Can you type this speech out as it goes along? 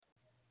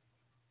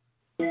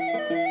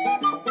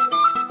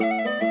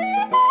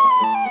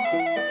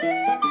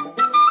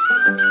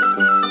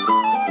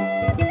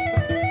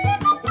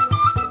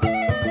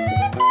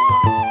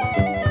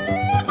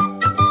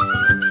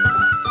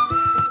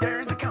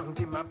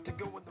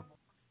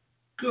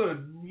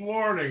Good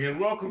morning and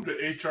welcome to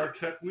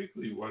HRTech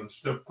Weekly, One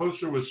Step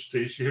Closer with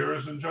Stacey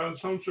Harris and John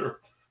Sumser.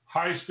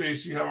 Hi,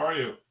 Stacey. How are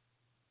you?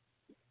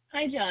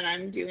 Hi, John.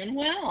 I'm doing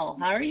well.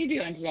 How are you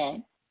doing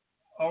today?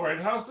 All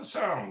right. How's the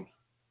sound?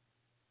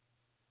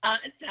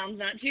 It sounds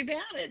not too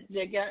bad.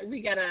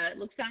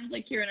 Sounds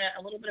like you're in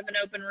a little bit of an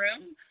open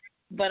room,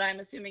 but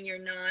I'm assuming you're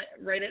not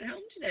right at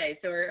home today.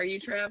 So are you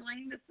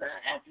traveling this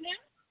afternoon?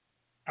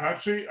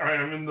 Actually, I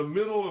am in the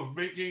middle of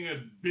making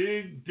a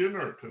big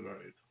dinner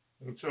tonight.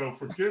 And so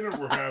for dinner,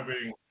 we're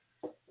having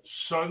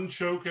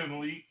sunchoke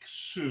and leek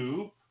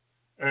soup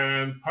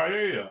and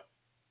paella.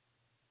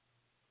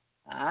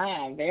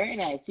 Very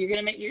nice. You're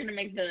gonna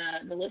make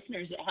the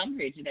listeners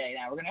hungry today.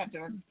 Now we're gonna have to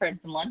prepare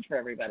some lunch for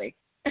everybody.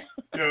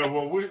 Yeah,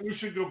 well, we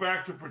should go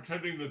back to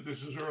pretending that this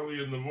is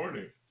early in the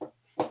morning.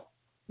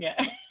 Yeah.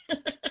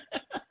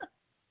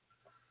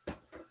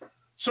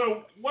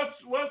 So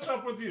what's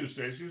up with you,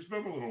 Stacey? It's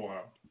been a little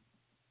while.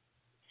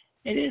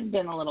 It has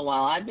been a little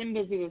while. I've been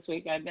busy this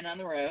week. I've been on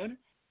the road.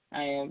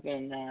 I have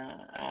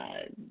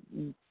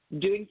been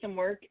doing some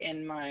work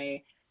in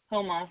my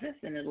home office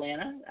in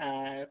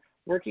Atlanta,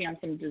 working on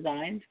some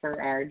designs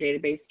for our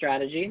database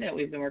strategy that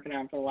we've been working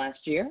on for the last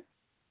year.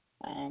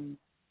 And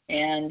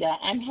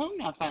I'm home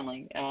now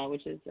finally,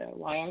 which is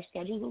why our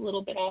schedule's a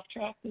little bit off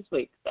track this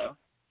week. So.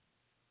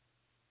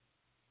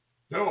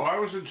 No, I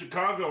was in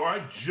Chicago. I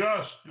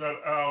just got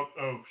out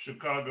of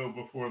Chicago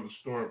before the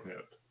storm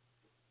hit.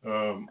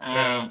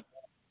 And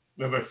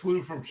then I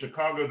flew from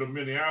Chicago to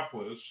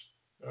Minneapolis,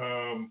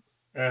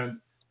 and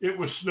it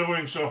was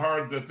snowing so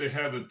hard that they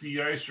had a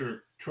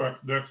de-icer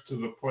truck next to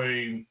the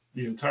plane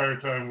the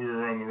entire time we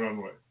were on the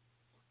runway.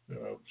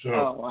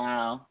 Oh,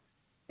 wow.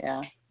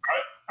 Yeah.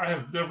 I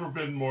have never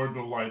been more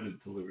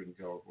delighted to live in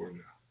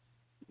California.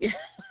 Yeah,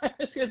 I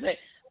was going to say,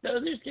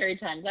 those are scary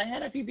times. I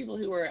had a few people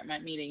who were at my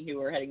meeting who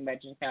were heading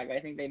back to Chicago.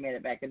 I think they made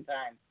it back in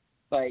time.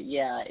 But,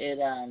 yeah,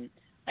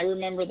 I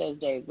remember those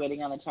days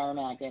waiting on the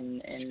tarmac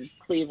in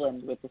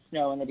Cleveland with the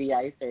snow and the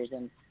de-icers,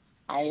 and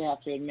I have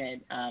to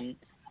admit,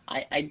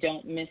 I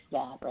don't miss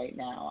that right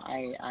now.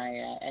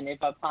 And if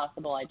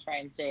possible, I try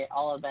and stay at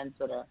all events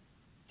that are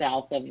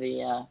south of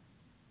the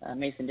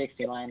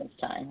Mason-Dixie line this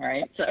time,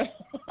 right?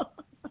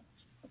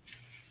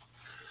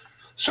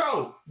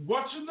 So,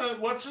 what's in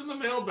the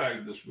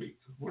mailbag this week?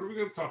 What are we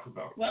going to talk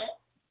about? Well,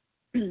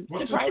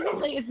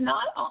 surprisingly, it's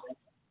not all.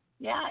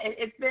 Yeah,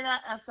 it's been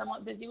a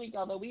somewhat busy week,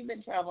 although we've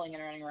been traveling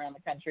and running around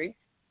the country.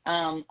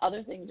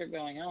 Other things are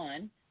going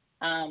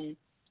on.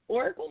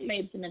 Oracle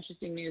made some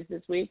interesting news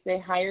this week. They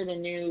hired a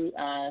new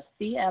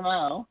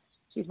CMO,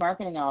 Chief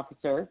Marketing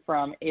Officer,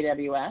 from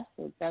AWS.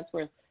 So that's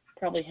worth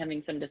probably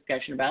having some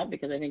discussion about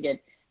because I think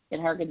it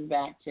harkens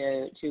back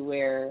to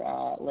where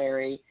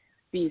Larry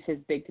sees his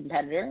big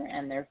competitor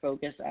and their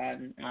focus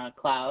on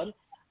cloud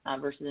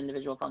versus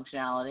individual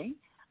functionality.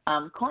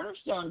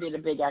 Cornerstone did a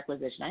big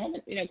acquisition.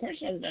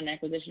 Cornerstone hasn't done an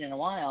acquisition in a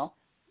while.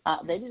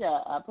 They did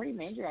a pretty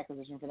major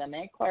acquisition for them.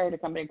 They acquired a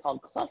company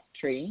called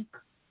Clusttree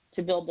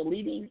to build the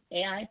leading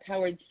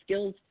AI-powered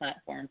skills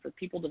platform for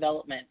people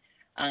development,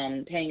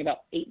 paying about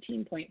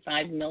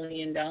 $18.5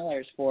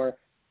 million for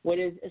what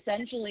is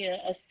essentially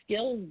a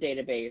skills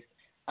database.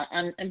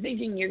 I'm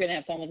thinking you're going to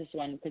have fun with this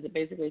one because it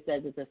basically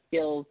says it's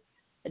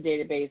a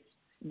database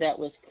that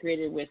was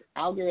created with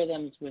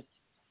algorithms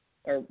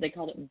or they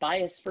called it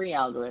bias-free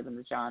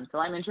algorithms, John. So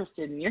I'm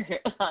interested in your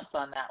thoughts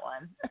on that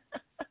one.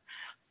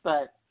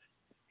 But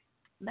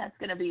that's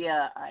going to be,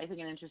 I think,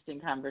 an interesting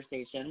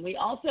conversation. We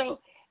also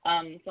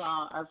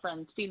saw our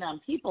friends Phenom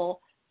People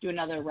do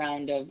another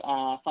round of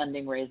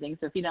funding raising.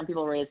 So Phenom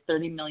People raised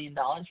 $30 million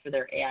for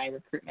their AI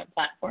recruitment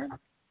platform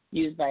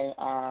used by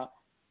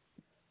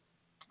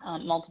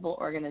multiple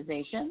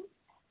organizations.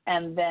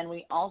 And then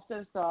we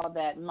also saw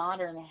that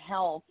Modern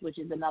Health, which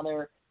is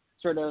another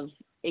sort of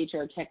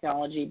HR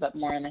technology, but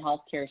more in the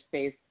healthcare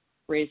space,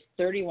 raised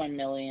 $31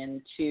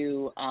 million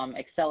to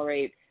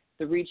accelerate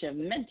the reach of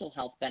mental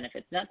health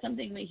benefits. Not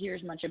something we hear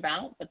as much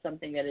about, but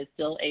something that is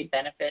still a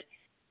benefit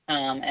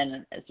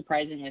and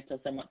surprisingly still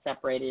somewhat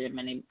separated in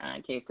many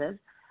cases.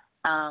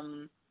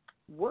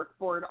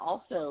 Workboard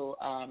also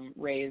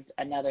raised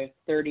another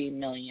 $30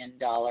 million.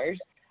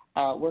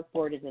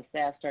 Workboard is a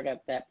SaaS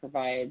startup that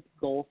provides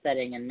goal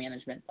setting and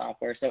management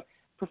software. So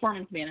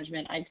performance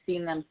management, I've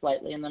seen them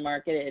slightly in the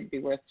market. It'd be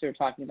worth sort of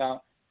talking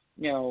about,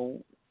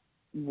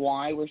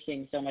 why we're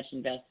seeing so much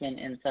investment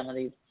in some of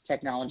these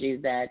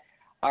technologies that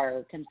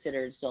are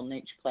considered still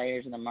niche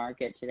players in the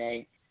market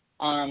today.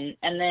 And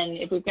then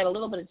if we've got a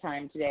little bit of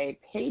time today,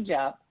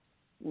 PageUp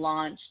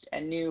launched a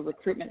new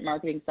recruitment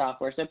marketing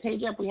software. So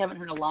PageUp we haven't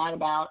heard a lot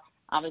about.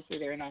 Obviously,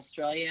 they're in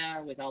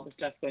Australia with all the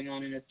stuff going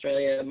on in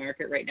Australia. The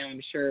market right now,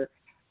 I'm sure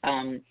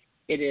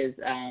it has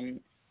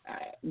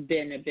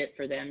been a bit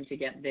for them to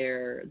get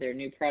their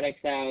new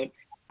products out.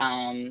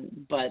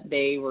 But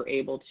they were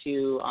able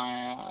to,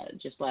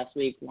 just last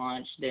week,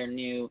 launch their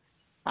new,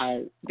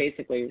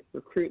 basically,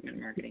 recruitment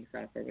marketing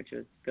software, which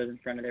goes in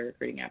front of their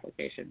recruiting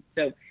application.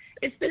 So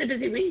it's been a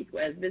busy week.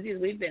 As busy as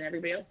we've been,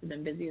 everybody else has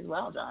been busy as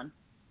well, John.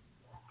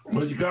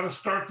 Well, you got to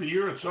start the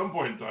year at some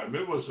point in time.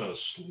 It was a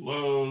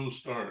slow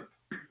start.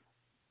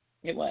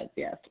 It was,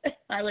 yes.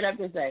 I would have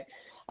to say.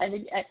 I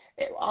think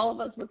all of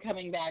us were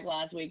coming back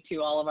last week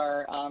to all of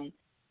our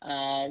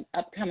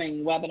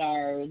upcoming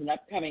webinars and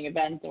upcoming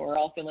events, and we're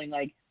all feeling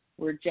like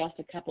we're just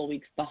a couple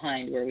weeks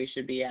behind where we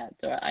should be at.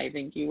 So I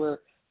think you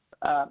were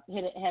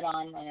hit it head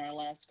on our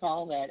last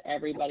call that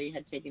everybody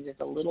had taken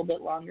just a little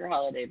bit longer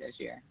holiday this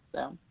year.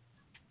 So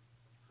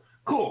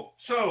cool.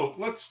 So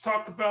let's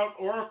talk about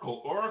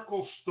Oracle.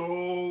 Oracle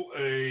stole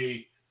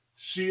a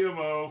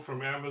CMO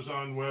from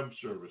Amazon Web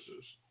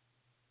Services.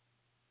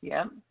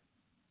 Yep.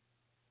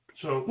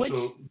 Which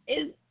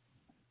is.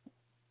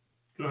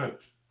 Go ahead.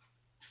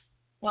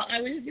 Well,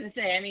 I was just going to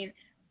say, I mean,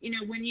 you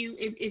know, when you,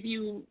 if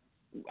you,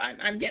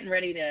 I'm getting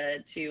ready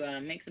to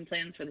make some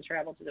plans for the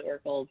travel to the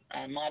Oracle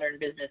Modern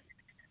Business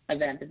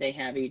event that they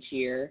have each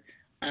year.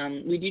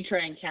 We do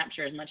try and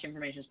capture as much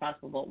information as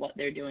possible about what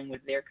they're doing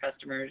with their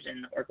customers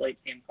in the Oracle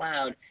HCM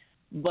Cloud.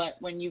 But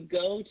when you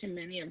go to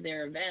many of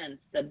their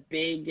events, the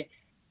big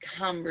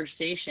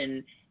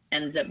conversation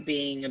ends up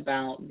being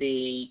about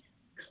the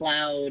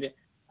cloud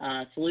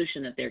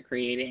solution that they're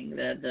creating,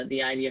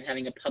 the idea of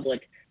having a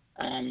public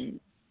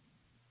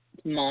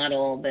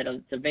model that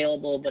is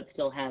available but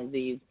still has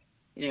these,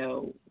 you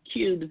know,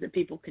 cubes that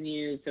people can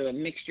use, so a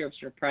mixture of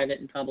sort of private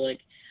and public.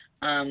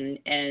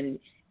 And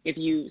if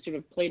you sort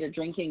of played a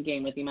drinking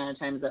game with the amount of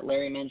times that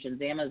Larry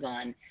mentions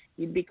Amazon,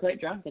 you'd be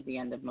quite drunk at the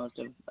end of most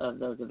of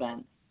those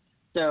events.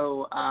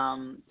 So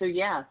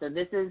so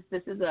this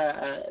is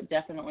a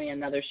definitely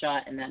another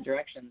shot in that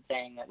direction,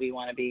 saying that we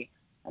want to be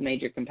a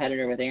major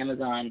competitor with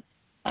Amazon,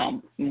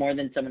 more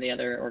than some of the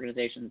other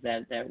organizations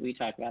that we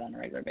talk about on a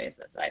regular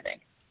basis, I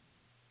think.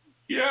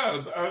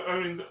 Yeah, I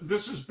mean,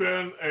 this has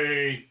been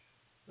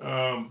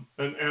an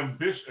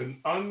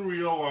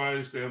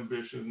unrealized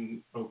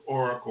ambition of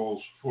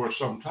Oracle's for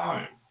some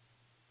time.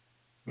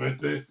 Right?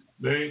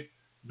 They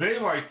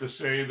like to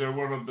say they're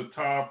one of the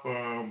top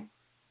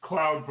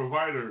cloud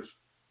providers,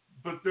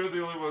 but they're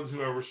the only ones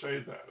who ever say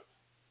that.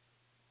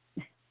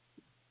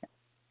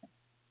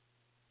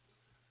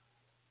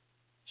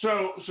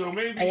 So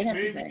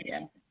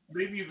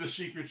maybe the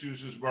secret juice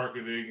is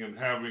marketing and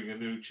having a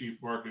new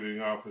chief marketing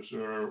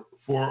officer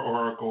for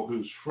Oracle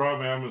who's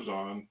from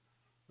Amazon.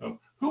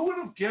 Who would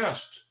have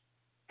guessed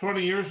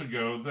 20 years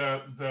ago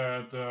that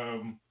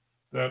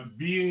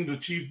being the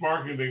chief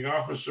marketing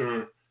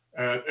officer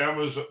at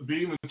Amazon,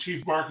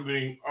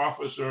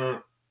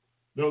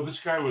 no, this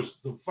guy was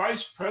the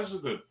vice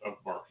president of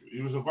marketing.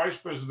 He was a vice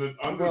president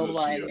under the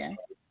CFO.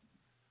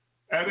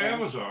 At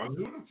Amazon,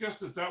 who would have guessed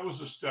that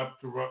was a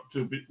step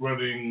to be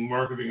running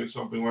marketing at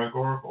something like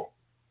Oracle?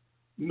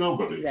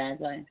 Nobody.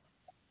 Exactly.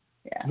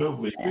 Yeah.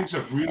 Nobody. Yeah. Things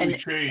have really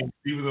changed,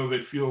 even though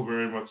they feel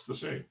very much the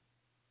same.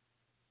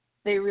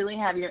 They really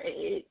have.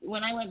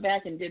 When I went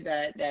back and did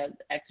that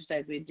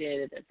exercise we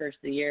did at the first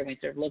of the year, and we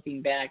started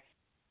looking back,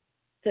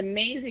 it's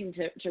amazing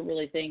to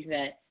really think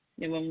that,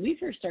 you know, when we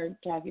first started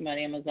talking about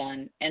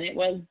Amazon, and it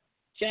was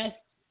just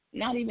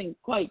not even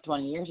quite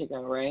 20 years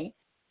ago, right?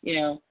 You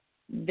know,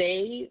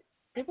 they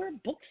were a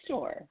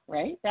bookstore,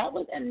 right? That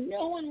was, and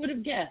no one would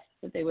have guessed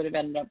that they would have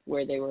ended up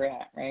where they were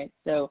at, right?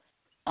 So,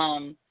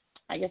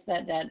 I guess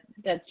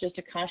that's just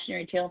a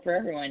cautionary tale for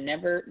everyone.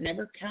 Never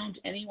count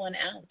anyone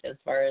out as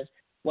far as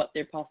what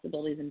their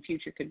possibilities in the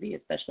future could be,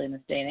 especially in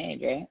this day and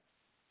age, right?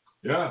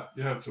 Yeah,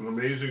 it's an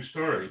amazing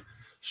story.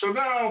 So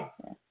now,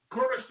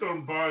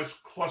 Cornerstone buys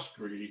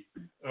Clustery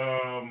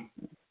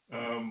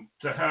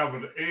to have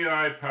an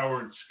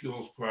AI-powered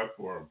skills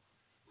platform.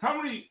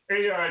 How many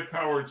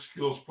AI-powered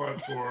skills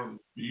platforms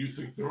do you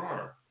think there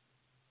are?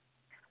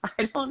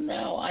 I don't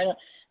know.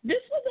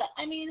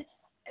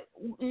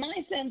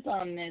 My sense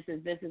on this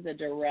is a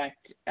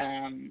direct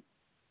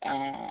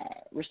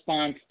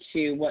response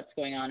to what's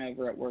going on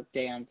over at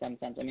Workday on some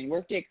sense. I mean,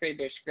 Workday created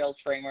their skills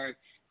framework.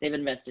 They've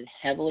invested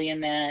heavily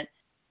in that.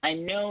 I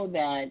know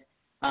that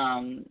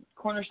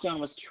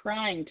Cornerstone was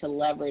trying to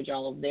leverage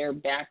all of their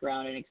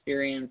background and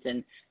experience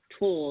and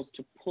tools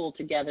to pull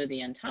together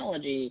the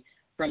ontology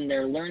from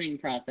their learning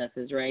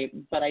processes, right?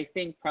 But I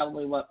think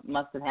probably what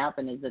must have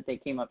happened is that they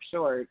came up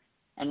short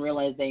and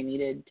realized they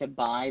needed to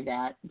buy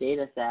that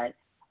data set.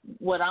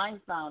 What I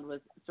found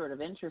was sort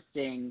of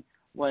interesting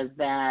was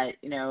that,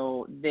 you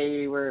know,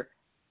 they were,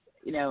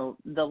 you know,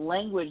 the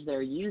language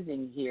they're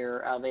using here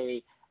of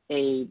a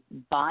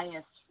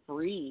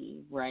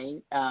bias-free,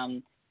 right,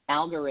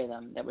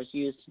 algorithm that was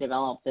used to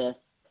develop this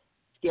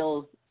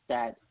skills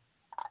set,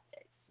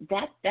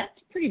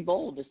 that's pretty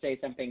bold to say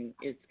something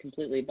is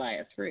completely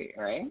bias-free,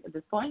 right, at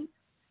this point?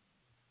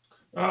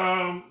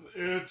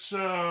 It's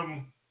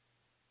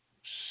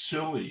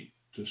silly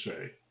to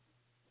say.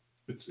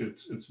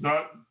 It's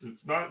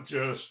not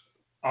just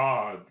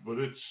odd, but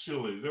it's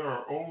silly. There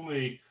are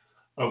only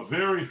a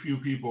very few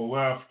people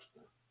left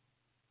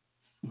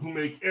who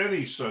make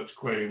any such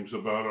claims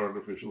about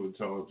artificial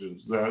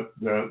intelligence that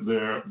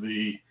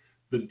the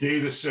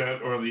data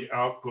set or the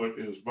output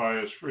is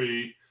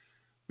bias-free,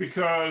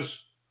 because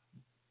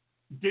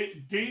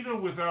data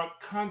without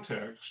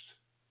context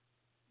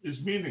is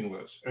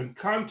meaningless, and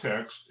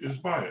context is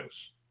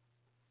bias.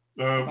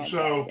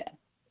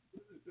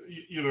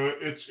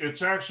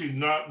 It's actually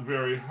not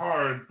very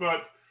hard,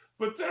 but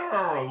there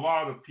are a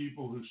lot of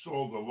people who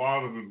sold a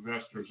lot of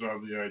investors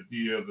on the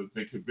idea that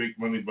they could make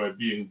money by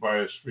being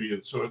bias free,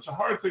 and so it's a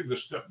hard thing to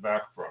step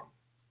back from.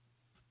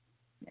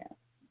 Yeah.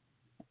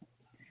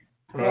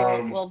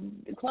 Well,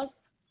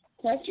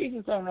 Clusters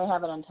is saying they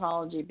have an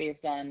ontology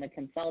based on the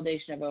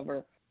consolidation of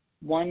over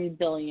 1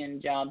 billion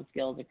job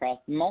skills across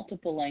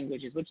multiple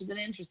languages, which is an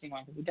interesting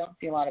one because we don't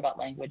see a lot about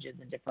languages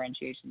and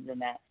differentiations in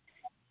that,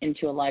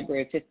 into a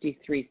library of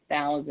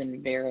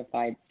 53,000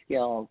 verified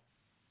skills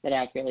that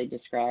accurately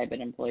describe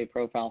an employee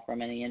profile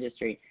from any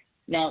industry.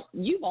 Now,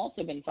 you've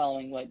also been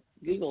following what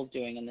Google's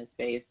doing in this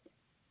space.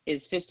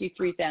 Is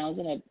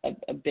 53,000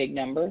 a big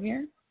number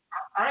here?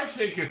 I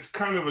think it's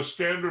kind of a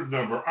standard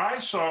number. I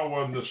saw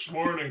one this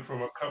morning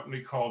from a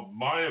company called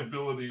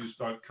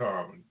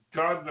myabilities.com. And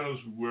God knows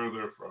where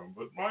they're from,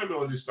 but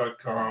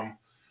myabilities.com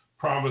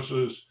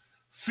promises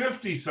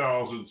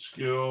 50,000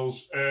 skills,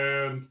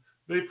 and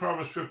they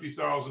promise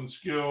 50,000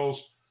 skills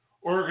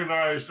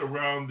organized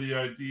around the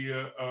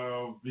idea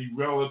of the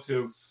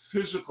relative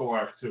physical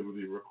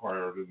activity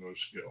required in those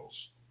skills.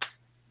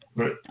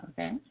 Right.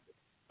 Okay.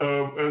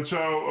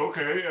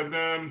 And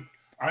then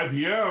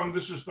IBM,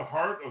 this is the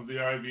heart of the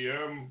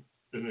IBM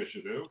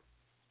initiative.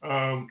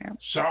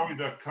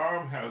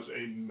 Salary.com has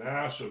a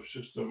massive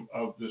system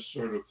of this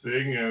sort of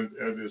thing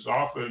and is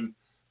often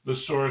the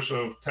source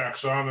of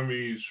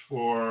taxonomies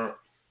for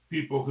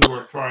people who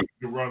are trying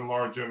to run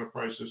large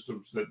enterprise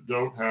systems that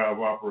don't have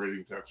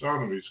operating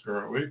taxonomies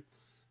currently.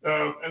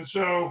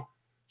 So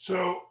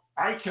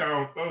I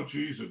count,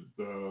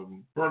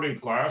 Burning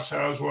Glass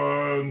has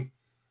one.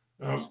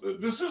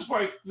 This is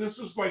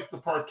like the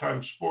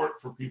part-time sport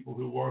for people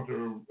who want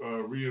to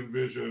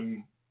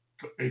re-envision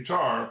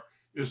HR,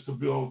 is to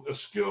build a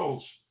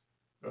skills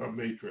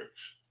matrix.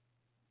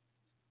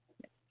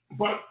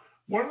 But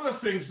one of the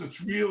things that's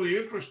really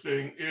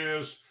interesting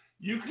is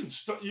you could,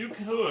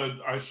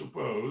 I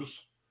suppose,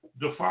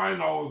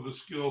 define all of the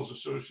skills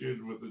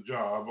associated with the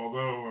job,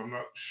 although I'm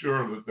not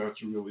sure that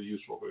that's a really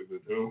useful thing to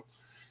do.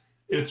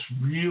 It's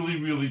really,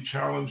 really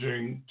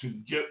challenging to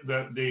get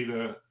that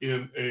data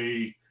in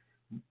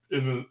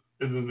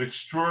an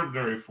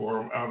extraordinary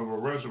form out of a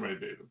resume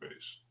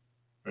database,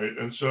 right?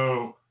 And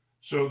so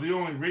the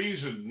only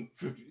reason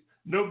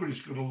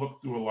nobody's going to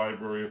look through a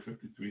library of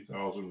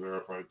 53,000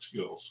 verified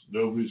skills.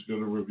 Nobody's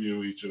going to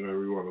review each and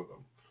every one of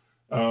them.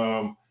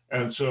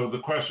 And so the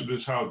question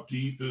is, how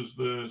deep is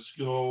the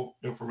skill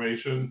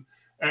information,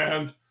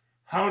 and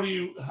how do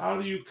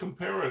you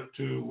compare it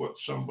to what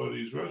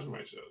somebody's resume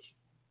says?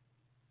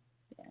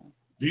 Yeah.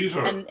 These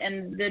are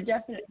and the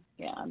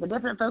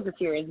definite focus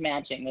here is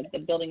matching, with the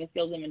building a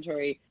skills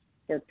inventory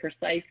for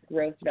precise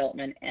growth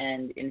development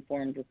and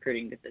informed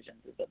recruiting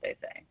decisions, is what they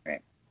say,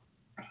 right?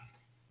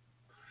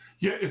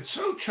 Yeah, it's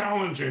so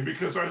challenging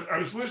because I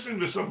was listening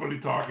to somebody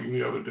talking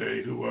the other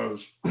day who was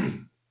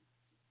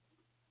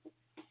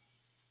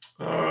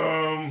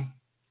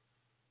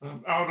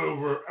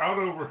out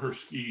over her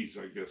skis,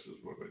 I guess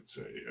is what I'd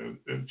say.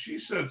 And she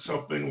said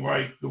something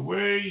like, the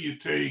way you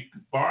take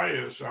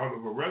bias out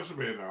of a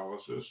resume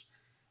analysis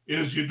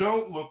is you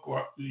don't look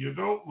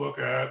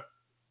at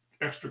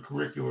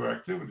extracurricular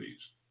activities.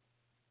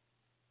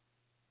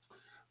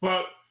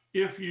 But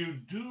if you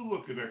do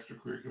look at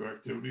extracurricular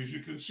activities,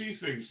 you can see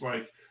things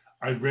like,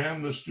 I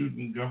ran the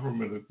student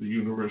government at the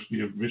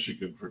University of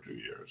Michigan for 2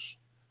 years.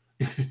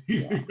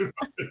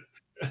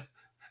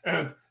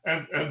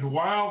 And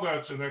while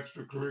that's an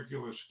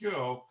extracurricular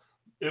skill,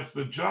 if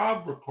the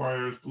job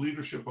requires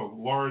leadership of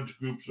large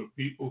groups of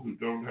people who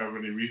don't have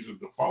any reason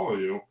to follow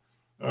you,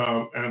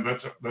 and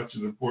that's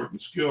an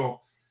important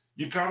skill,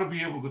 you got to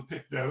be able to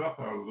pick that up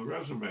out of the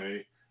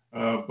resume.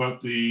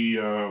 But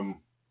the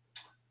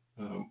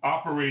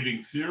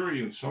operating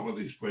theory in some of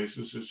these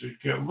places is you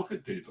can't look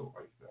at data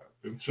like that.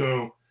 And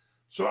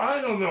so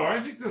I don't know.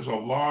 I think there's a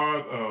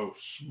lot of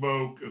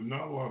smoke and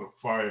not a lot of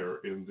fire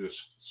in this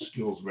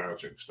skills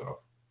matching stuff.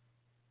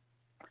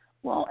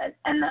 Well,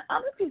 and the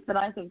other piece that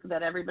I think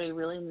that everybody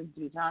really needs to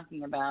be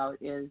talking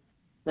about is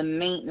the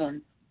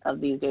maintenance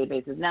of these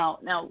databases. Now,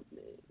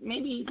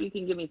 maybe you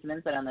can give me some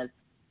insight on this.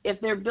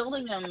 If they're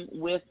building them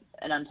with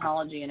an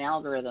ontology and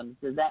algorithms,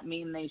 does that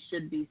mean they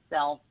should be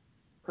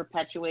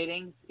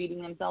self-perpetuating,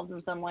 feeding themselves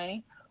in some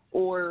way?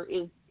 Or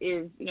is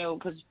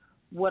because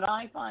what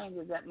I find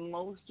is that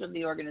most of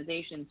the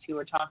organizations who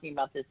are talking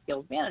about this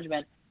skills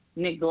management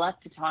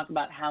neglect to talk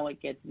about how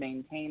it gets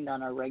maintained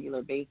on a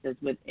regular basis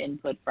with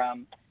input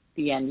from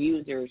the end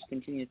users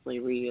continuously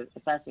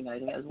reassessing it. I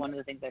think that was one of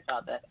the things I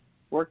thought that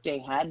Workday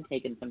had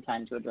taken some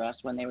time to address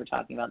when they were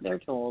talking about their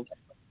tools.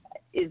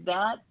 Is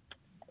that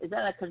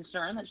a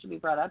concern that should be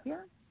brought up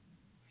here?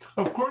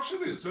 Of course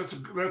it is.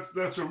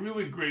 That's a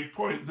really great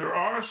point. There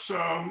are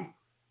some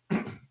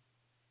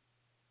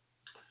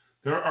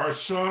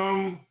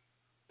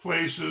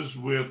places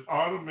with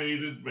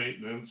automated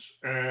maintenance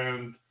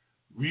and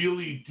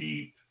really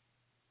deep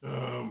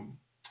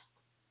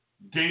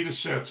data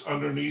sets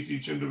underneath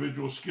each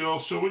individual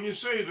skill. So when you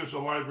say there's a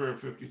library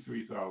of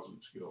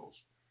 53,000 skills,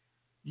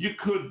 you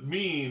could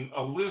mean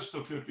a list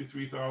of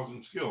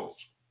 53,000 skills.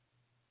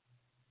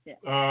 Yeah.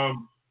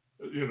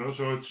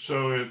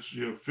 So it's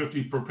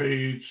 50 per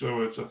page,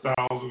 so it's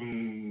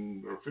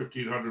 1,000 or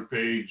 1,500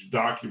 page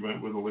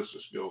document with a list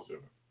of skills in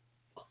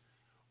it.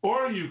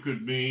 Or you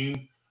could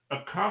mean a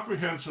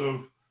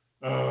comprehensive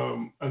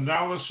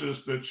analysis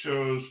that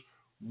shows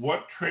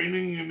what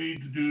training you need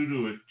to do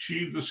to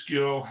achieve the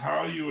skill,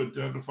 how you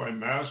identify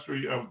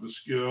mastery of the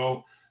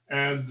skill,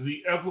 and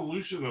the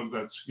evolution of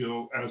that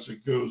skill as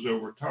it goes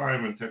over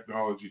time and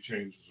technology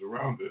changes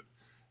around it.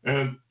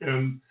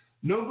 And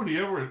nobody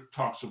ever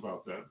talks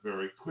about that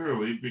very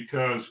clearly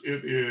because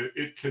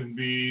it can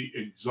be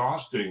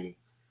exhausting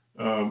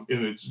in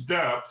its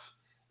depth.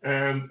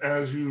 And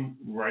as you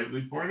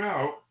rightly point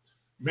out,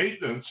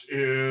 maintenance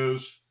is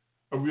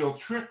a real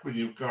trick when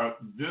you've got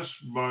this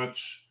much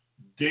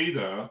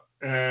data,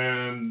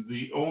 and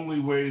the only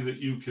way that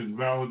you can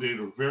validate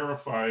or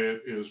verify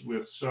it is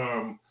with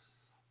some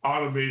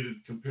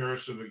automated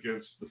comparison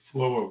against the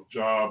flow of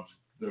jobs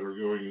that are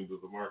going into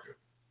the market,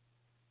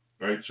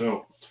 right?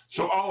 So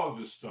all of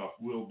this stuff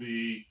will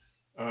be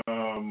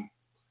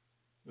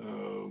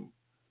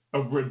a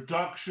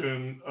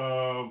reduction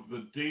of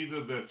the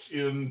data that's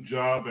in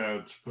job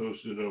ads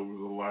posted over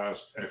the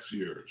last X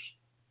years.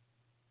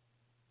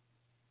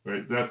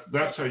 Right,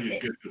 that's how you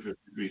get to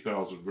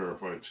 53,000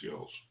 verified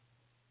skills.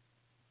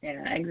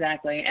 Yeah,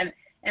 exactly. And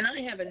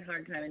I have a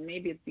hard time, and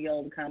maybe it's the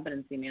old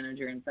competency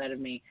manager inside of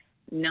me,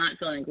 not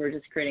feeling like we're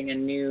just creating a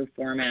new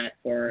format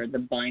for the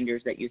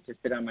binders that used to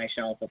sit on my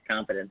shelf of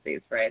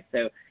competencies, right?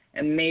 So,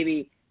 and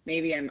maybe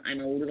I'm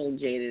a little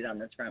jaded on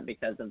this front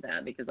because of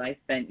that, because I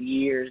spent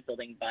years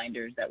building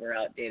binders that were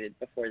outdated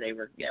before they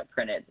were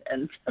printed,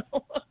 and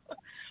so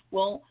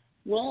well,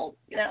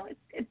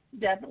 it's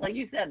definitely, like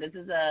you said, this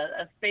is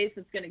a space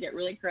that's going to get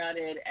really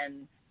crowded,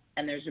 and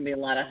there's going to be a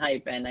lot of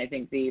hype. And I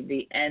think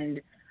the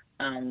end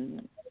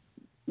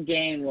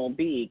game will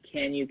be,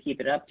 can you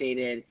keep it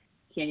updated?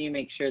 Can you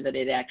make sure that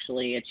it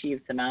actually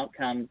achieves some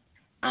outcomes?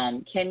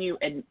 Can you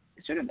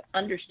sort of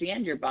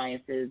understand your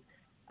biases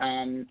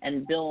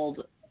and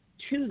build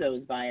to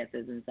those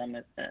biases in some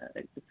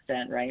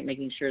extent, right?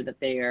 Making sure that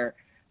they are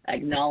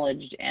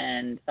acknowledged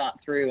and thought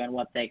through on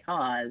what they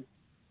cause.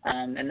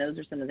 And those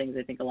are some of the things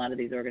I think a lot of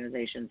these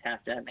organizations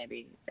have to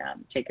maybe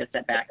take a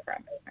step back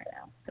from right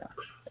now. So.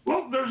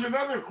 Well, there's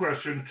another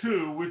question,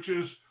 too, which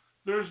is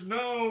there's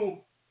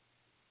no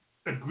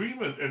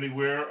agreement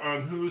anywhere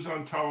on whose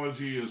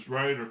ontology is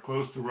right or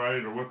close to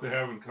right or what they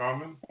have in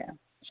common. Yeah.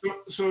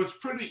 So it's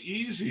pretty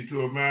easy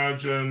to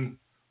imagine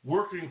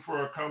working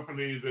for a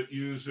company that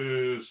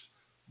uses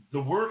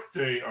the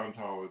Workday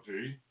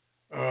ontology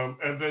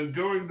and then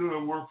going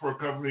to work for a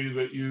company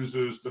that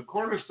uses the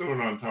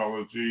Cornerstone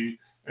ontology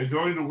and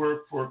going to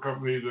work for a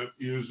company that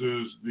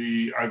uses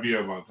the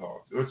IBM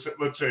ontology.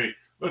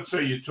 Let's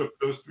say you took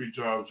those three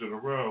jobs in a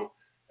row,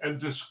 and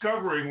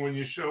discovering when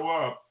you show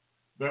up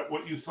that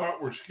what you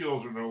thought were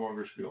skills are no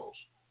longer skills.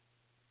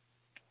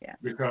 Yeah.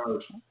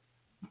 Because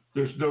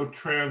there's no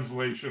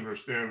translation or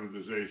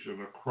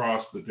standardization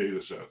across the data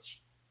sets.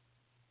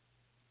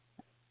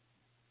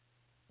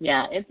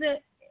 Yeah,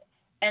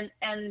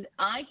 and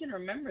I can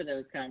remember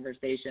those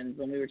conversations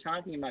when we were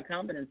talking about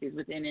competencies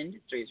within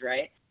industries,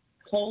 right?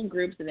 Whole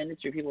groups of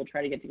industry people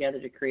try to get together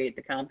to create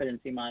the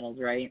competency models,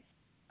 right?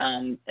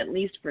 At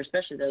least for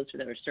especially those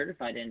that are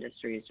certified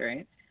industries,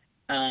 right?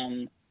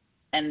 And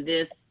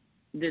this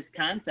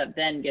concept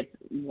then gets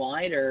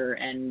wider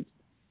and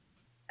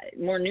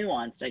more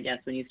nuanced, I guess,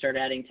 when you start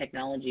adding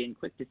technology and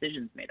quick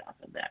decisions made off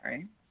of that,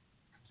 right?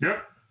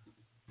 Yep.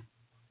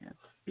 Yeah.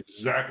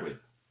 Exactly.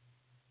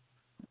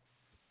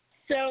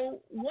 So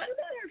what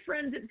about our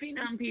friends at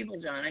Phenom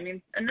People, John? I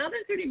mean, another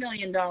 $30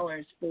 million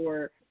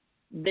for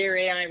their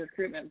AI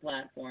recruitment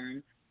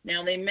platform.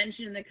 Now, they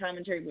mentioned in the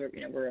commentary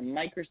we're a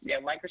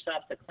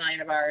Microsoft's a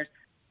client of ours,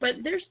 but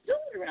there's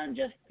still around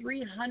just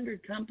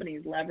 300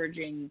 companies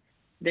leveraging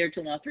their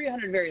tool. Now,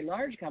 300 very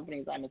large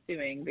companies, I'm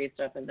assuming, based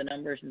off of the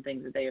numbers and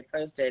things that they have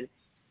posted.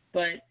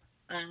 But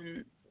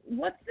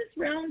what's this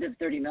round of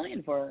 $30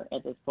 million for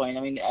at this point?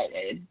 I mean,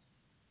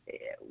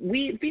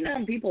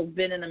 Phenom People's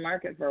been in the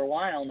market for a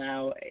while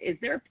now. Is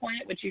there a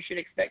point at which you should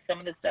expect some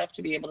of this stuff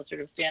to be able to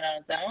sort of stand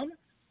on its own?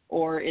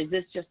 Or is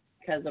this just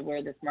because of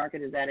where this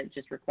market is at, it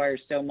just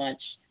requires so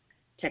much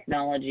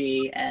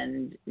technology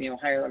and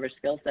higher level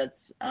skill sets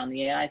on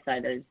the AI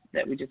side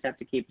that we just have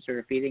to keep sort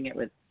of feeding it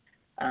with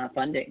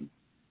funding?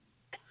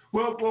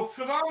 Well,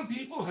 Phenom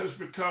People has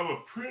become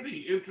a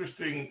pretty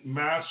interesting,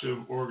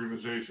 massive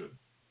organization,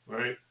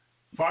 right?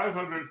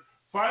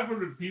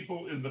 500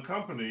 people in the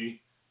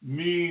company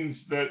means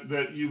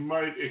that you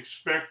might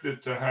expect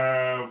it to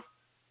have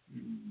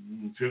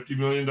 $50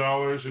 million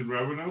in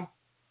revenue.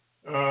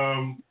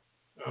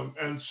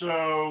 And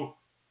so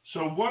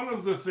one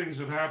of the things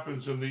that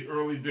happens in the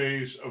early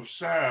days of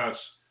SaaS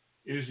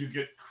is you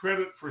get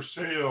credit for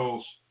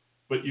sales,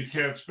 but you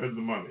can't spend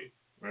the money,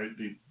 right?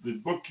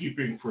 The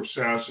bookkeeping for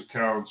SaaS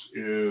accounts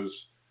is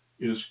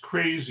is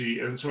crazy,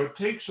 and so it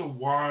takes a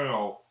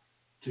while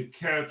to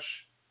catch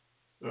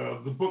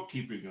the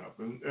bookkeeping up,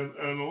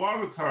 and a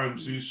lot of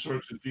times these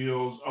sorts of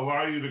deals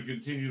allow you to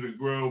continue to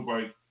grow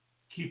by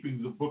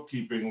keeping the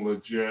bookkeeping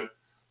legit,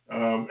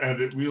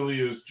 and it really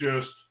is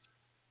just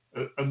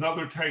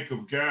another tank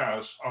of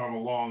gas on a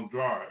long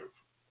drive,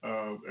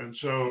 and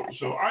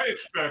so I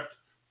expect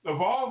of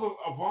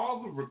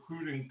all the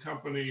recruiting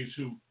companies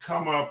who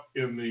come up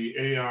in the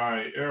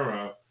AI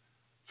era,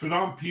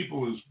 Phenom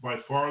People is by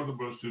far the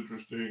most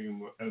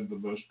interesting and the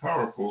most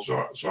powerful.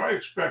 So I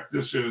expect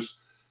this is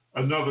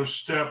another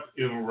step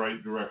in the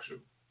right direction.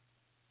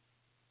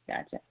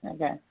 Gotcha.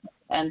 Okay.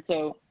 And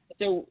so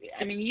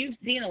I mean, you've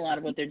seen a lot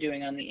of what they're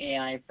doing on the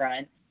AI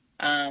front,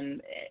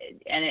 and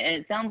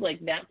it sounds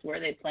like that's where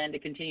they plan to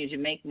continue to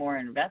make more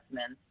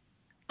investments.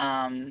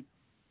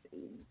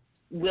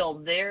 Will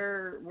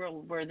their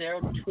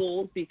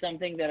tools be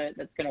something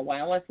that's going to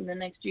wow us in the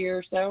next year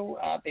or so,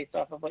 based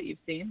off of what you've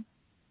seen?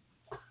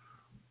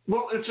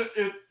 Well,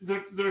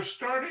 they're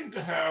starting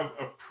to have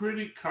a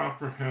pretty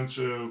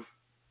comprehensive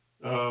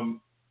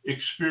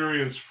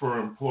experience for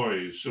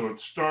employees. So it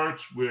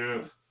starts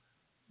with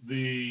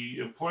the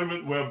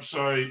employment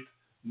website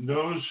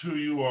knows who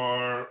you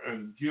are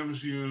and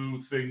gives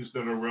you things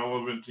that are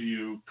relevant to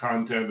you,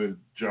 content and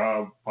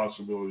job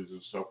possibilities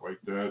and stuff like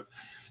that.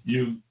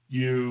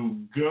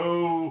 You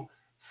go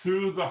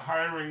through the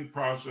hiring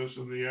process,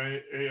 and the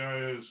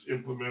AI is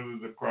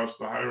implemented across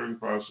the hiring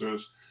process.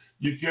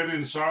 You get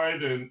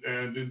inside,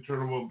 and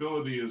internal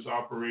mobility is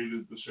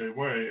operated the same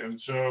way.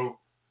 And so,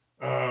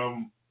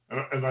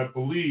 and I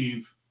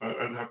believe,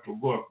 I'd have to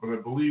look, but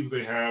I believe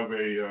they have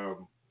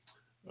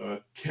a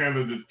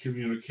candidate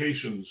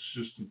communications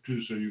system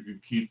too, so you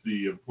can keep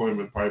the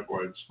employment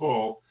pipelines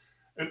full.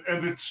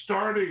 And it's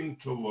starting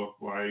to look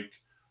like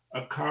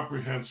a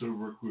comprehensive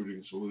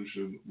recruiting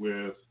solution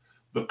with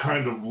the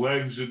kind of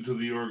legs into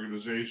the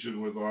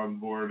organization with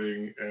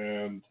onboarding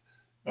and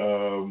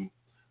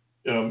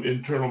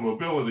internal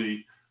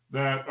mobility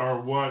that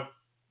are what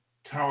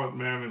talent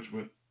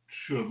management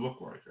should look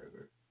like, I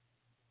think.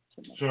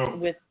 So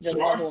with the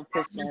level of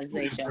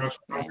personalization.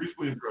 I'm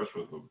really impressed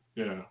with them.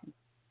 Yeah.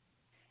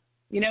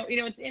 You know,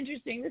 it's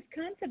interesting, this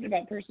concept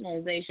about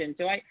personalization.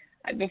 So I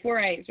before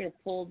I sort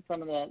of pulled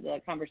some of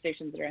the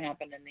conversations that are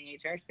happening in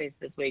the HR space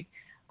this week,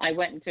 I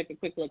went and took a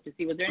quick look to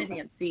see was there anything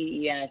at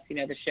CES,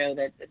 the show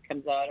that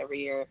comes out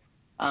every year,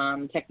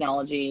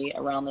 technology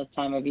around this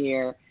time of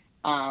year,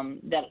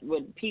 that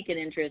would pique an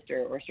interest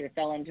or sort of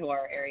fell into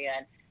our area.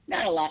 And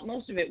not a lot.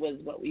 Most of it was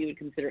what we would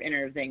consider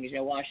inner things,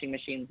 washing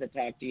machines that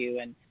talk to you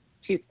and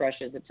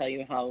toothbrushes that tell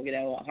you how,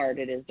 hard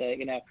it is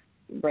to,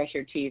 brush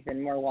your teeth,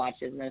 and more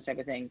watches and those type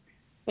of things.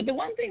 But the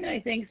one thing that I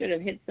think sort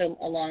of hits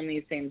along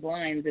these same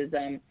lines is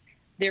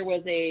there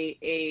was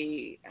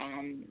a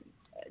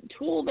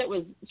tool that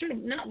was sort of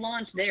not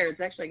launched there.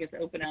 It's actually, I guess,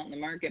 open out in the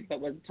market,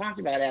 but was talked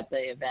about at the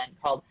event,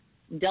 called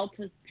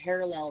Delta's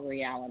Parallel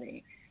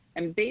Reality.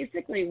 And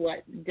basically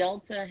what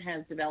Delta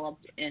has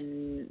developed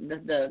in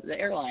the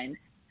airline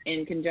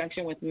in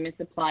conjunction with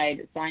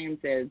Misapplied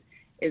Sciences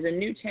is a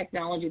new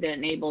technology that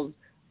enables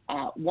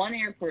one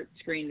airport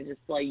screen to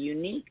display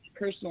unique,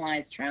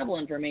 personalized travel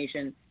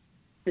information,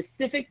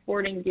 specific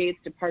boarding gates,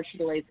 departure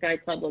delays, Sky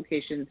Club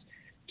locations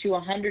to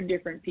 100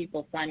 different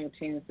people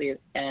simultaneously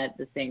at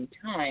the same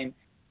time,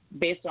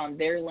 based on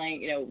their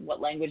what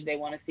language they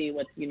want to see,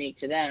 what's unique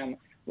to them,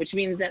 which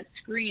means that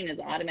screen is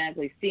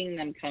automatically seeing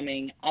them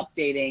coming,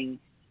 updating,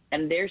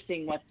 and they're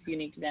seeing what's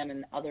unique to them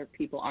and other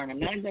people aren't. I'm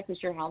not exactly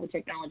sure how the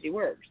technology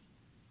works,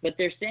 but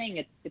they're saying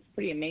it's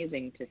pretty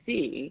amazing to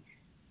see.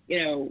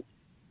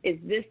 Is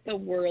this the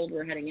world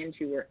we're heading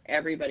into where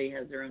everybody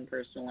has their own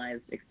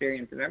personalized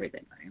experience of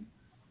everything, right?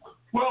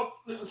 Well,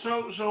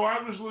 so I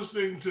was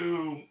listening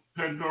to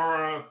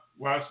Pandora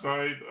last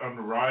night on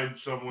a ride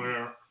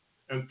somewhere,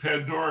 and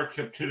Pandora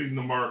kept hitting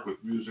the mark with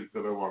music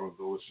that I wanted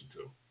to listen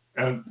to.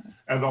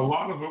 And a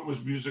lot of it was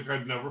music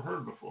I'd never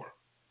heard before.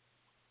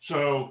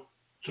 So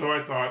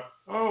I thought,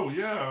 oh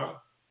yeah,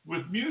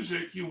 with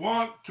music you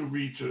want to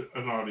reach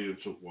an audience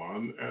of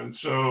one, and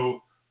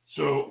so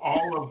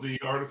all of the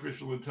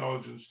artificial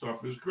intelligence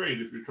stuff is great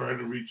if you're trying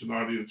to reach an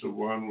audience of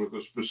one with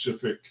a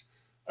specific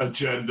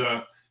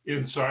agenda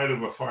inside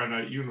of a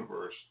finite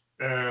universe.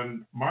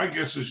 And my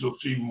guess is you'll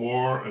see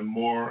more and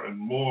more and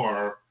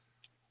more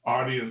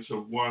audience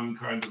of one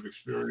kind of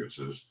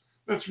experiences.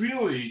 That's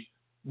really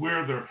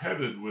where they're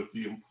headed with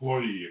the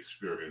employee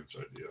experience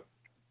idea.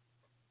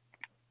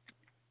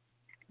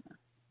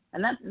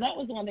 And that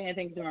was one thing I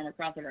think, Norma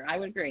Crossover, I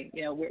would agree.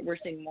 We're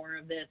seeing more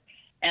of this.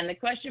 And the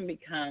question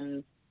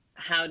becomes,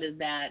 how does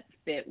that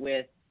fit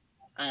with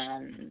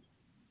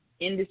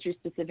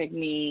industry-specific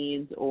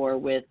needs, or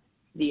with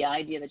the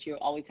idea that you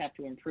always have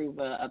to improve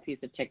a piece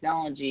of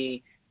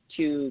technology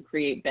to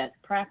create best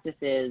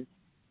practices?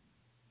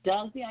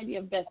 Does the idea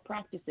of best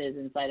practices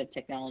inside of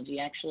technology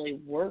actually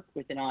work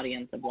with an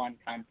audience of one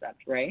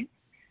concept, right?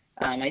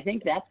 I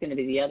think that's going to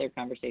be the other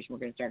conversation we're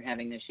going to start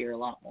having this year a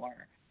lot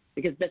more,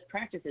 because best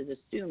practices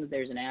assumes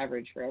there's an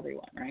average for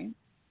everyone, right?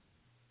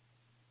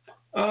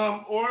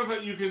 or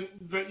that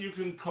you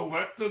can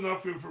collect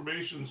enough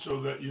information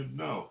so that you'd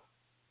know.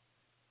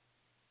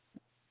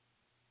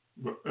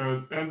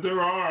 And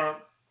there are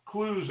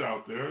clues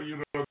out there. You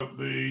know,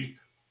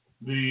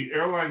 the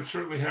airlines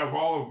certainly have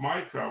all of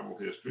my travel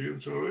history,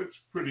 and so it's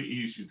pretty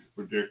easy to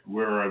predict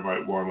where I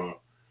might want to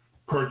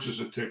purchase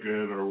a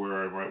ticket, or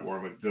where I might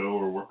want to go,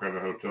 or what kind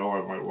of hotel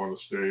I might want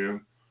to stay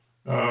in.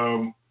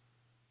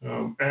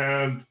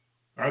 And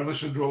I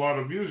listen to a lot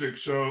of music,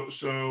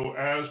 so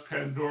as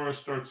Pandora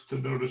starts to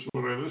notice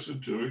what I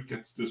listen to, it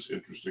gets this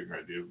interesting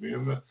idea of me.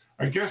 And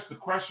I guess the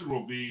question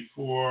will be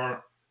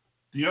for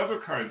the other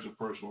kinds of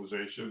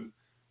personalization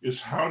is,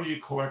 how do you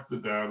collect the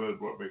data, and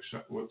what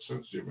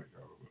sense do you make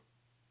out of it?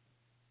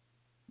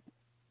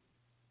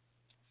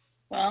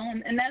 Well,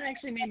 and that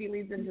actually maybe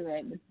leads into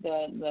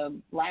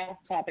the last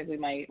topic we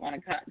might want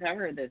to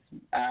cover this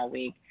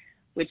week,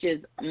 which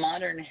is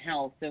Modern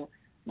Health. So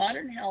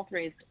Modern Health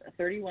raised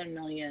 $31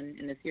 million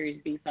in the Series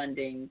B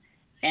funding,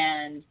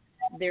 and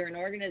they're an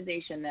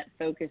organization that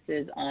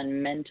focuses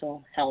on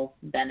mental health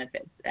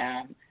benefits,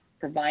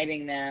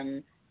 providing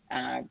the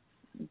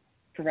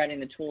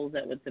tools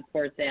that would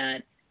support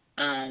that.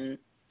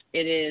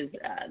 It is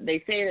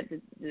they say that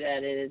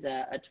it is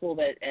a tool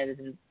that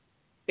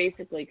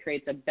basically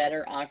creates a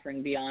better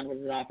offering beyond what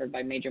is offered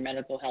by major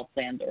medical health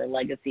plans or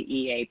legacy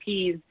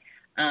EAPs.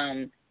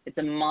 It's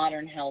a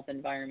modern health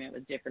environment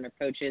with different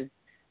approaches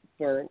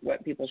for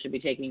what people should be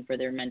taking for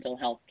their mental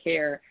health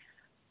care.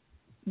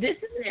 This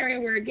is an area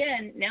where,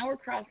 again, now we're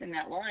crossing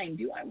that line.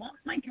 Do I want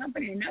my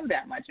company to know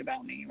that much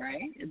about me,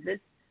 right?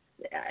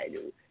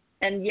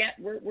 And yet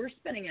we're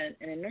spending an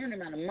enormous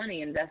amount of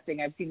money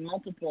investing. I've seen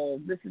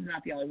multiple, this is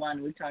not the only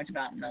one we've talked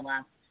about in the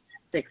last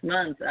 6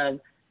 months, of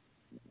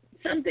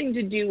something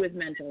to do with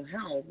mental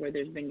health, where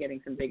there's been getting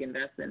some big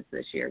investments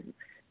this year.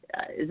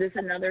 Is this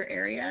another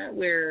area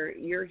where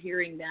you're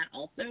hearing that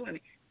also? I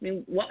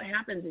mean, what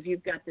happens if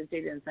you've got this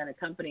data inside a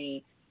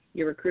company,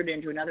 you're recruited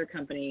into another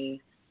company,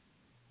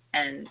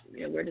 and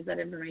where does that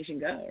information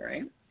go,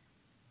 right?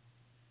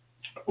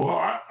 Well,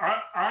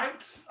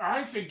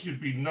 I think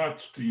you'd be nuts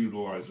to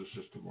utilize a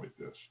system like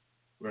this,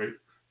 right?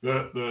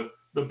 The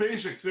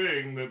basic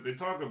thing that they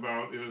talk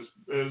about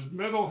is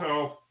mental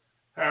health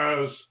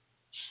has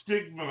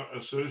stigma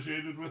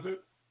associated with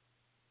it.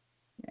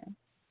 Yeah.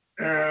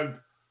 And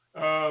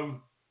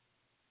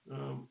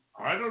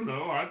I don't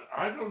know.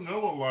 I don't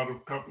know a lot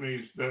of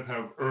companies that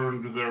have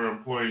earned their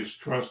employees'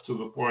 trust to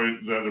the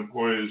point that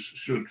employees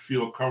should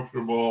feel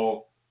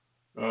comfortable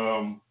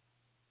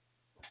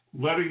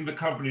letting the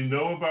company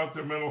know about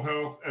their mental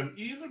health. And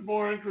even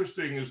more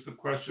interesting is the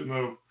question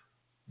of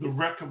the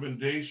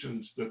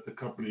recommendations that the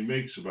company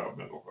makes about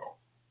mental health.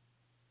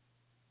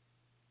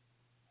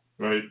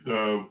 Right?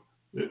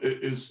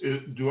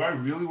 Do I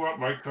really want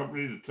my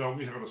company to tell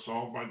me how to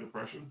solve my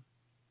depression?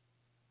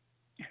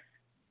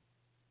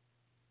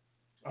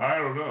 I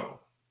don't know.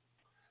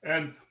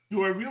 And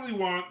do I really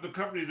want the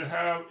company to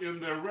have in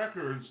their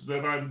records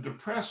that I'm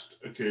depressed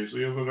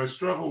occasionally, and that I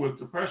struggle with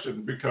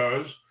depression?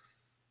 Because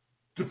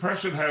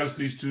depression has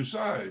these two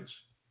sides.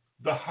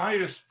 The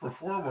highest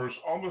performers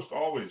almost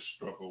always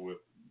struggle with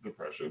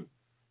depression,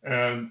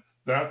 and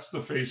that's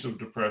the face of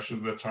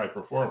depression, that's high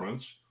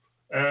performance.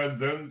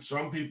 And then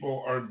some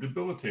people are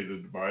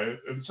debilitated by it,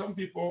 and some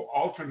people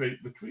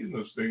alternate between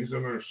those things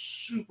and are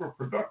super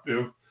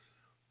productive.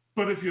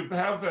 But if you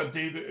have that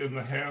data in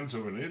the hands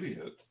of an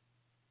idiot,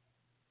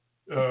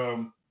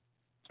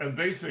 and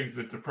they think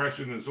that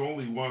depression is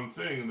only one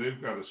thing, and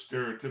they've got a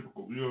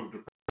stereotypical view of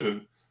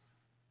depression,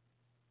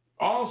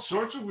 all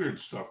sorts of weird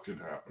stuff can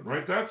happen,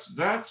 right?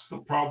 That's the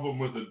problem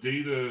with a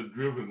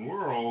data-driven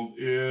world,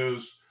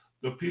 is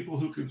the people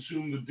who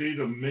consume the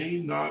data may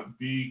not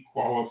be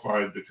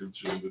qualified to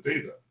consume the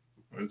data.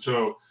 And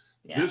so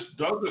This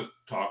doesn't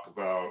talk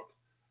about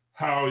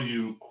how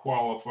you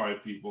qualify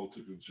people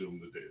to consume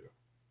the data.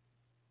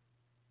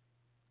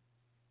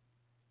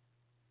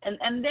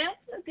 And that's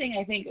the thing,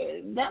 I think,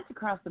 that's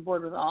across the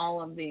board with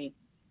all of the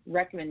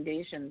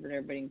recommendations that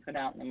are being put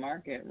out in the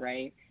market,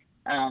 right?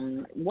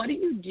 What do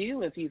you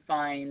do if you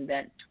find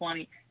that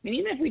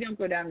even if we don't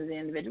go down to the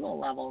individual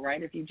level,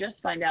 right? If you just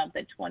find out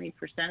that 20%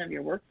 of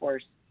your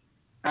workforce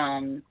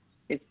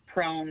is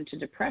prone to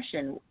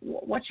depression,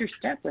 what's your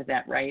step with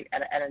that, right?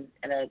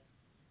 At a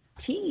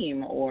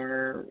team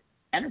or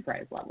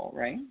enterprise level,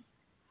 right?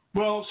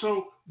 Well,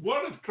 so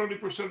what if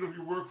 20% of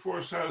your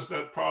workforce has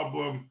that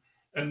problem,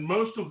 and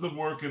most of them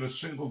work in a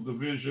single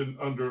division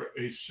under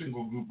a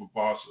single group of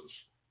bosses?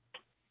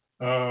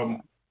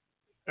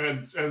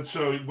 And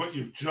so what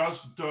you've just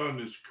done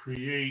is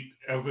create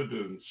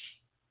evidence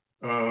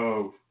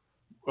of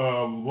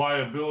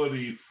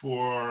liability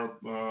for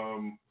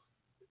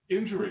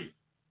injury,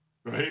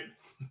 right?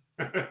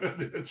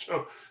 And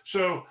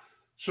so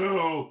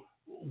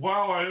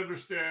while I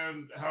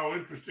understand how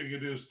interesting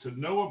it is to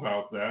know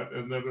about that,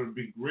 and that it would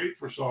be great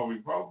for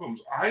solving problems,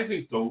 I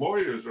think the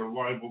lawyers are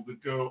liable to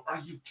go, "Are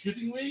you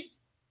kidding me?"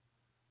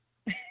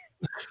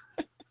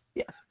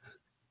 Yeah.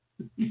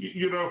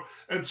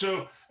 And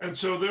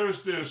so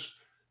there's this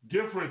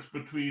difference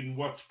between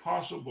what's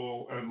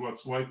possible and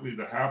what's likely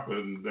to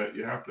happen that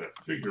you have to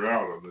figure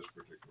out on this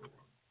particular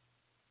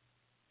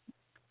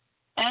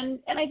one.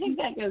 And I think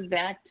that goes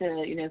back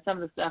to, you know,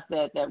 some of the stuff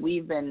that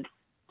we've been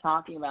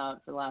talking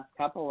about for the last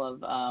couple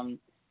of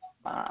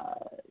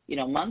you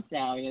know, months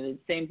now. You know, the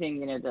same thing,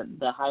 you know,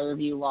 the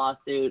HireVue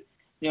lawsuit,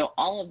 you know,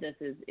 all of this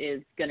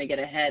is going to get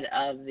ahead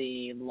of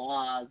the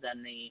laws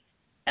and the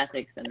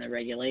ethics and the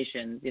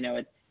regulations. You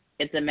know,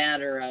 it's a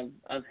matter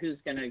of who's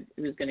gonna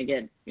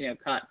get, you know,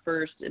 caught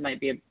first. It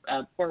might be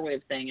a poor way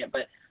of saying it,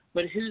 but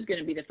who's going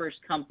to be the first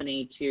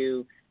company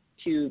to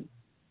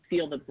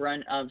feel the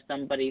brunt of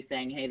somebody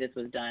saying, hey, this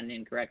was done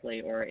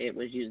incorrectly or it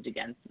was used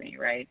against me,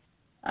 right?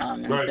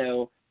 And right.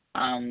 So,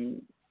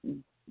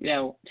 you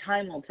know,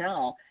 time will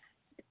tell.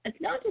 It's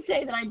not to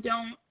say that I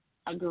don't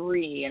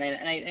agree, and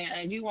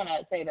I do want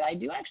to say that I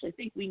do actually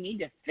think we need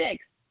to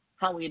fix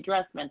how we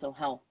address mental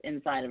health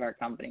inside of our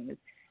companies.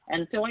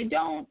 And so I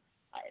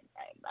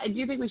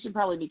do think we should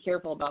probably be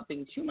careful about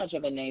being too much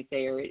of a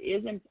naysayer. It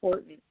is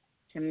important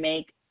to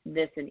make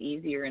this an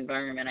easier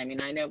environment. I mean,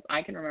 I know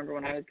I can remember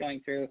when I was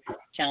going through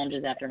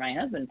challenges after my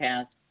husband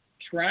passed,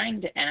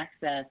 trying to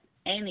access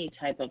any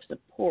type of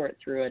support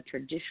through a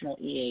traditional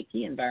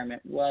EAP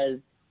environment was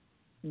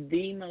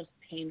the most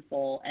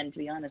painful and, to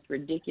be honest,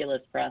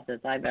 ridiculous process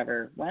I've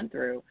ever went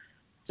through.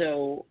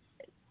 So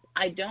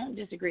I don't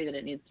disagree that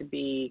it needs to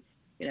be,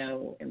 you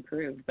know,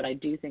 improved, but I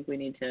do think we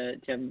need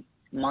to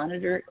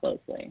monitor it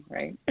closely,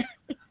 right?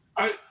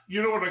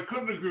 You know what, I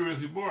couldn't agree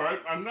with you more.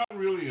 I'm not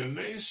really a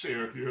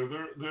naysayer here.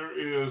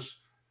 There is,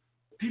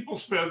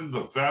 people spend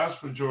the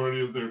vast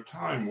majority of their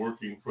time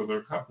working for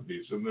their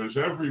companies, and there's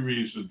every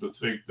reason to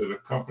think that a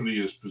company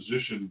is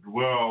positioned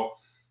well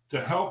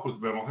to help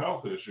with mental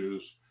health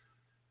issues.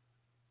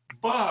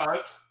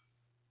 But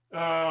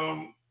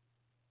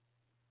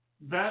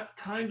that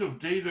kind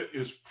of data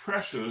is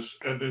precious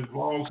and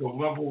involves a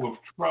level of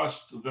trust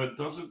that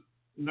doesn't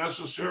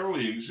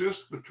necessarily exist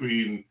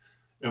between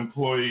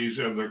employees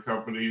and their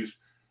companies.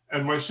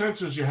 And my sense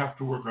is you have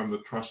to work on the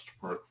trust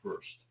part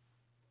first.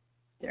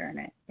 Darn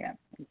it. Yeah,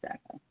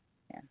 exactly.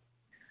 Yeah.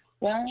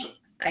 Well,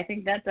 I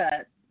think that's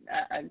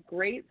a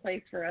great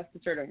place for us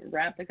to sort of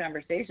wrap the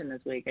conversation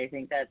this week. I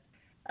think that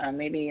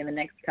maybe in the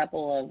next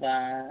couple of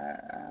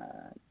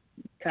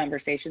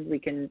conversations we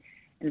can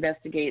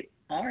investigate,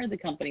 are the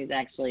companies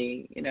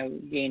actually, you know,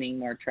 gaining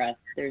more trust?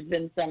 There's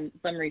been some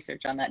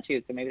research on that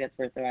too, so maybe that's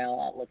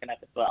worthwhile looking up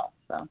as well.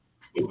 So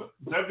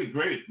that'd be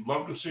great.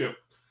 Love to see it.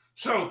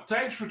 So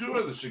thanks for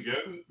doing this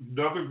again.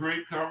 Another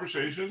great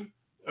conversation.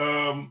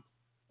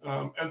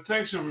 And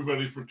thanks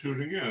everybody for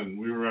tuning in.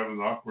 We were at an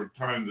awkward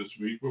time this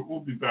week, but we'll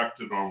be back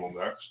to normal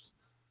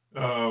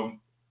next.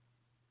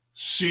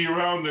 See you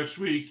around next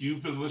week.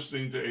 You've been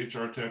listening to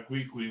HRTech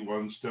Weekly,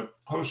 One Step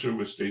Closer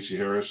with Stacey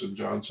Harris and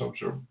John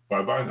Sumser.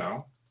 Bye-bye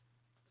now.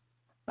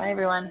 Bye,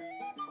 everyone.